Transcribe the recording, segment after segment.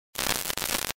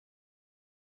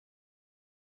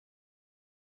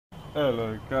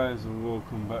Hello guys, and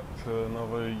welcome back to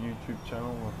another YouTube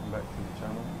channel. Welcome back to the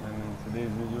channel, and in today's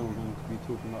video we're going to be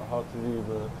talking about how to do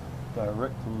the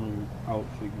director mode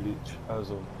outfit glitch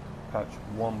as of patch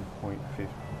 1.50.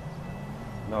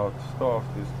 Now to start off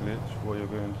this glitch, what you're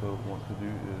going to want to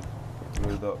do is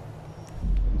load up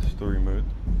in story mode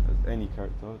as any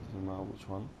character, it doesn't matter which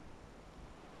one.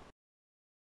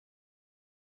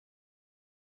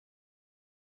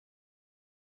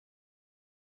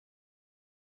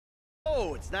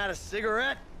 Oh, it's not a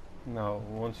cigarette? Now,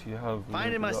 once you have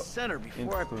Find in my center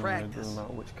before I practice. doesn't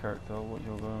matter which character, what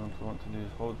you're going to want to do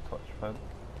is hold the touchpad,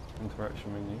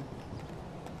 interaction menu,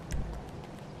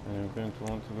 and you're going to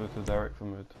want to go to director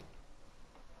mode.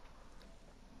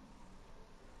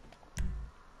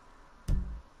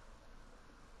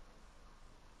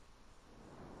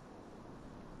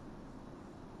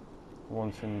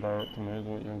 Once in director mode,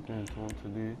 what you're going to want to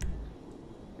do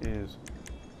is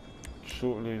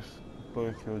shortlist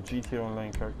both your GTA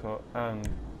Online character and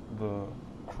the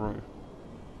crew.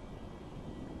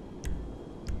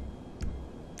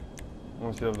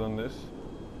 Once you have done this,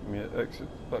 you may exit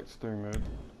back to story mode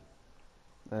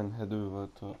and head over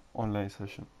to online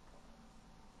session.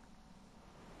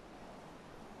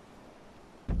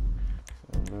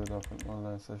 So load up an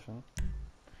online session.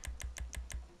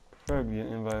 Preferably an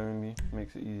invite only,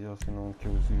 makes it easier so no one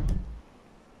kills you.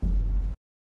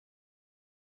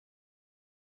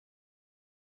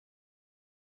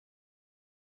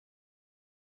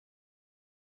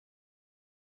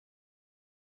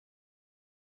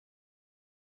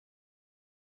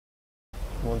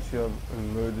 Once you have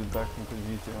loaded back into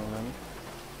GTA Online,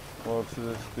 what it's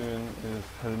doing is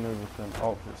heading over to an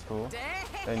outfit store,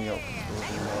 any outfit store,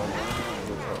 doesn't matter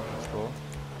which outfit store.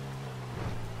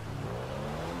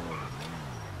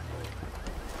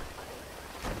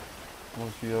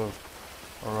 Once you have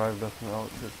arrived at an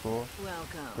outfit store,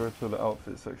 go to the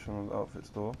outfit section of the outfit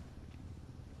store,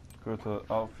 go to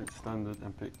outfit standard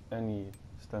and pick any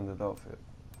standard outfit.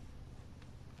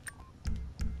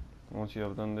 Once you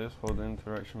have done this, hold the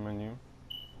interaction menu.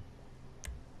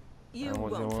 You and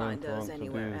what won't you're find going those to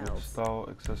anywhere do is else. style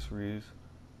accessories,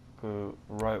 go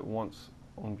right once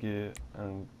on gear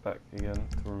and back again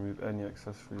to remove any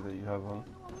accessory that you have on.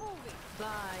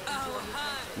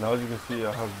 Now as you can see,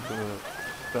 I have the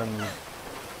standard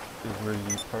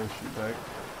Israeli parachute bag.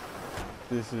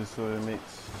 This is so it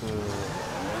makes the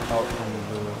outcome of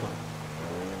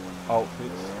the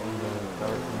outfits in the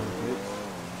director mode glitch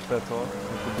better.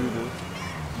 And to do this,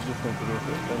 you just want to go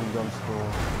to any gun store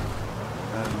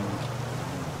and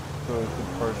go to the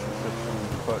parachute section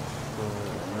and purchase the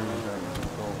Israeli bag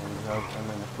control you have, and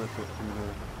then equip it through the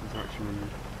interaction menu.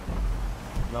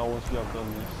 Now once you have done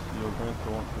this, you're going to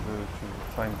want to go to the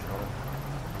time trial.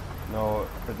 Now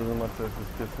it doesn't matter if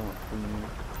it's different for you,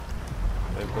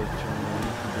 it does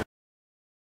change.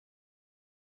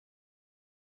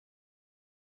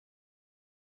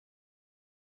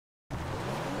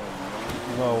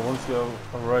 Now once you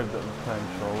have arrived at the time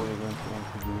trial, what you're going to want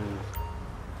to do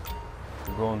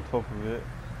is go on top of it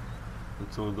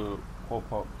until the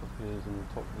pop-up appears in the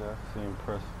top left, saying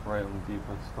press right on deep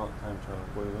and start time trial.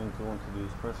 What you're going to want to do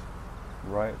is press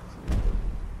right.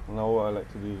 Now what I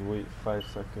like to do is wait 5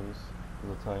 seconds for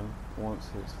the time. Once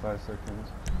it's 5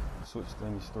 seconds, switch to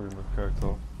any story mode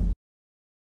character.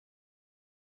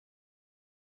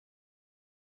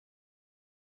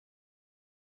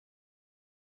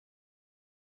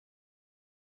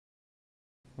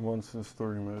 Once in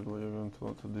story mode, what you're going to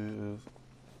want to do is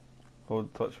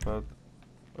hold the touchpad,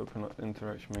 open up the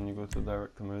interaction menu, go to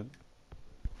director mode.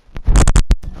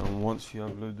 And once you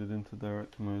have loaded into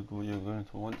director mode, what you're going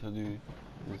to want to do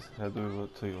is head over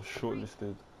to your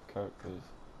shortlisted characters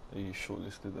that you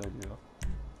shortlisted earlier.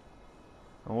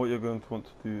 And what you're going to want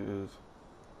to do is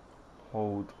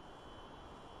hold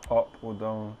up or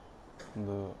down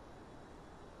the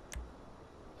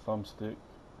thumbstick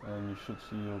and you should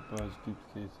see your birds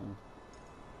duplicating.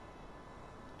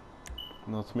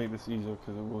 Now to make this easier,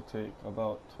 because it will take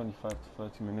about 25 to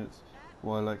 30 minutes,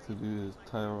 what I like to do is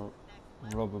tie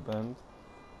a rubber band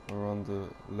around the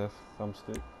left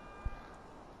thumbstick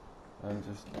and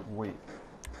just wait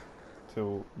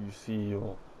till you see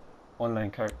your online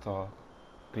character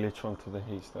glitch onto the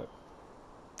haystack.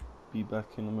 Be back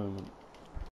in a moment.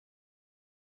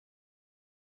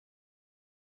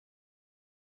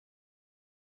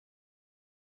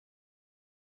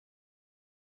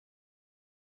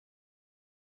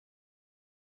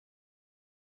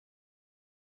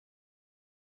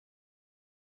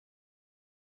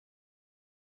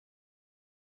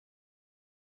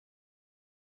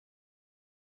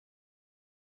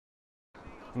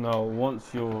 Now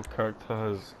once your character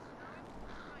has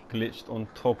glitched on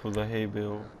top of the hay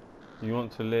bale. You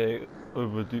want to let it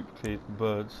over duplicate the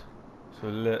birds. So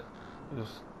let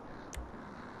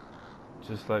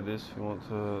just like this. You want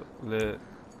to let it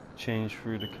change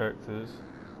through the characters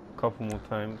a couple more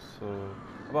times, so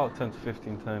about 10 to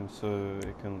 15 times, so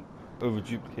it can over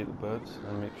duplicate the birds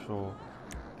and make sure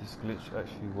this glitch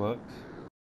actually works.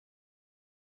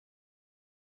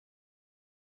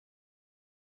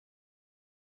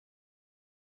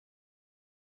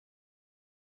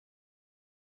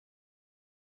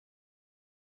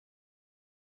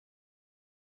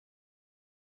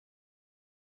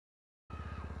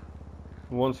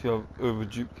 Once you have over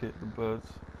duplicated the birds,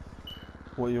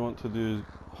 what you want to do is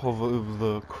hover over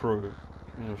the crow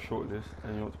in your shortlist,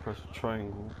 and you want to press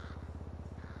triangle,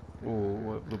 or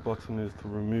what the button is to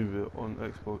remove it on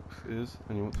Xbox is,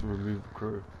 and you want to remove the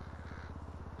crow.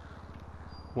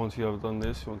 Once you have done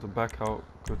this, you want to back out,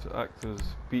 go to actors,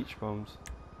 beach bums,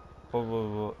 hover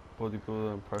over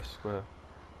bodybuilder and press square.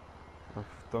 If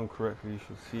done correctly, you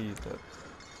should see that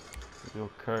your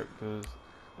characters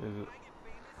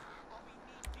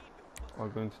are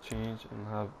going to change and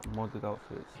have modded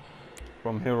outfits.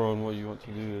 From here on, what you want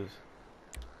to do is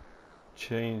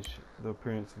change the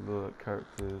appearance of the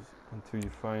characters until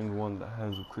you find one that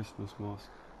has a Christmas mask,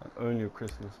 and only a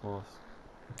Christmas mask,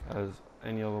 as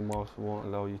any other mask won't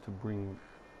allow you to bring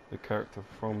the character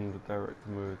from the direct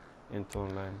mode into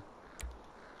online.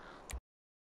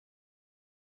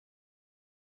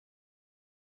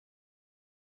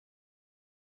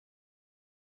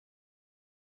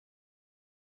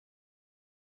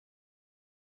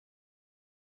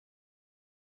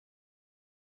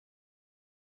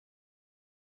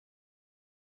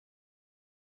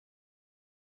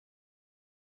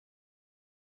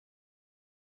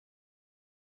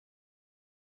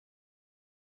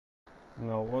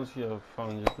 Now once you have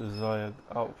found your desired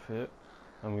outfit,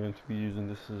 I'm going to be using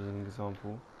this as an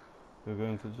example, you're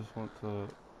going to just want to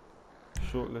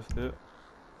shortlist it,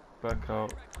 back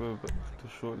out, go back to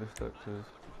shortlist actors,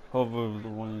 hover over the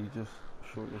one you just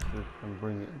shortlisted and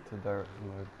bring it into direct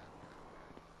mode.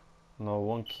 Now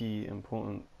one key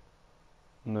important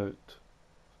note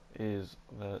is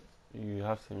that you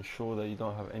have to ensure that you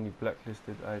don't have any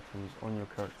blacklisted items on your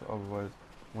character, otherwise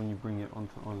when you bring it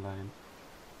onto online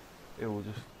it will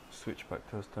just switch back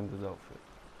to a standard outfit.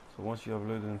 So once you have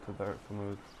loaded into director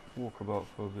mode, walk about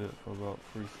for a bit, for about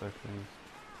 3 seconds.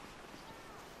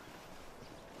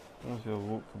 Once you have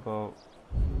walked about,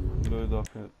 load up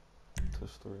into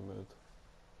story mode.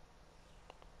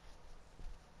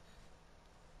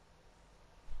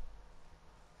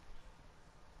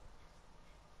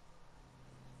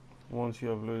 Once you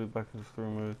have loaded back into story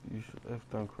mode, you should, if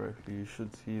done correctly, you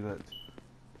should see that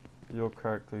your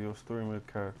character, your story mode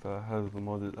character, has the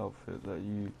modded outfit that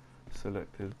you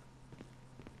selected.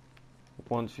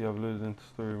 Once you have loaded into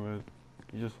story mode,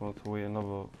 you just want to wait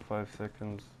another 5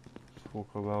 seconds, just walk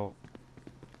about.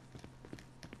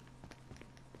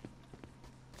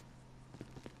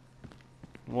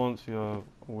 Once you have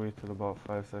waited about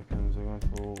 5 seconds, you're going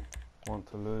to want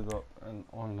to load up an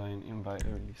online invite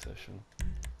only session.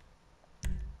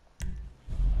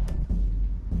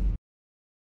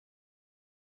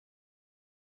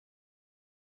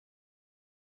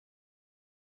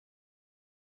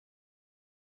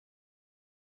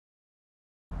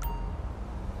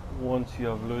 Once you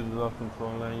have loaded up into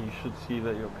online, you should see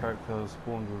that your character has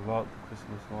spawned without the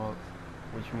Christmas marks,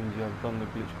 which means you have done the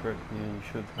glitch correctly and you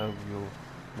should have your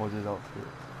modded outfit.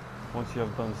 Once you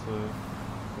have done so,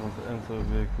 you want to enter a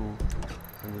vehicle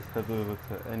and just head over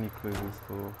to any clothing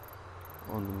store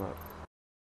on the map.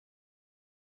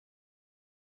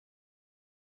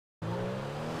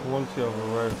 Once you have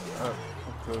arrived at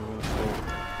a clothing store,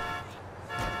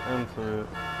 enter it.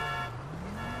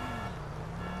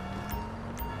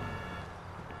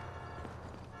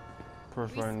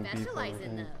 Press right in the beep on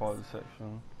any part of the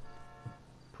section.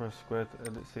 Press square to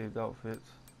edit saved outfits,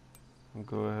 and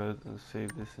go ahead and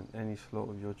save this in any slot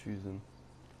of your choosing.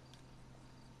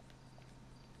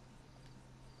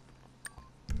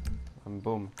 And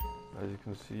boom, as you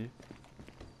can see,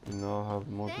 you now have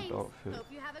a modded outfit. Hope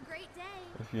you have a great day.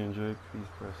 If you enjoyed, please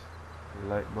press the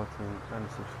like button and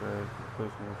subscribe with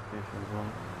post notifications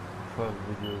on for further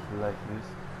videos like this.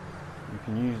 You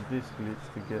can use this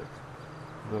glitch to get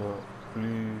the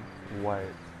blue, white,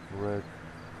 red,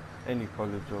 any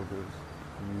color joggers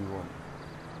you want.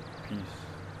 Peace.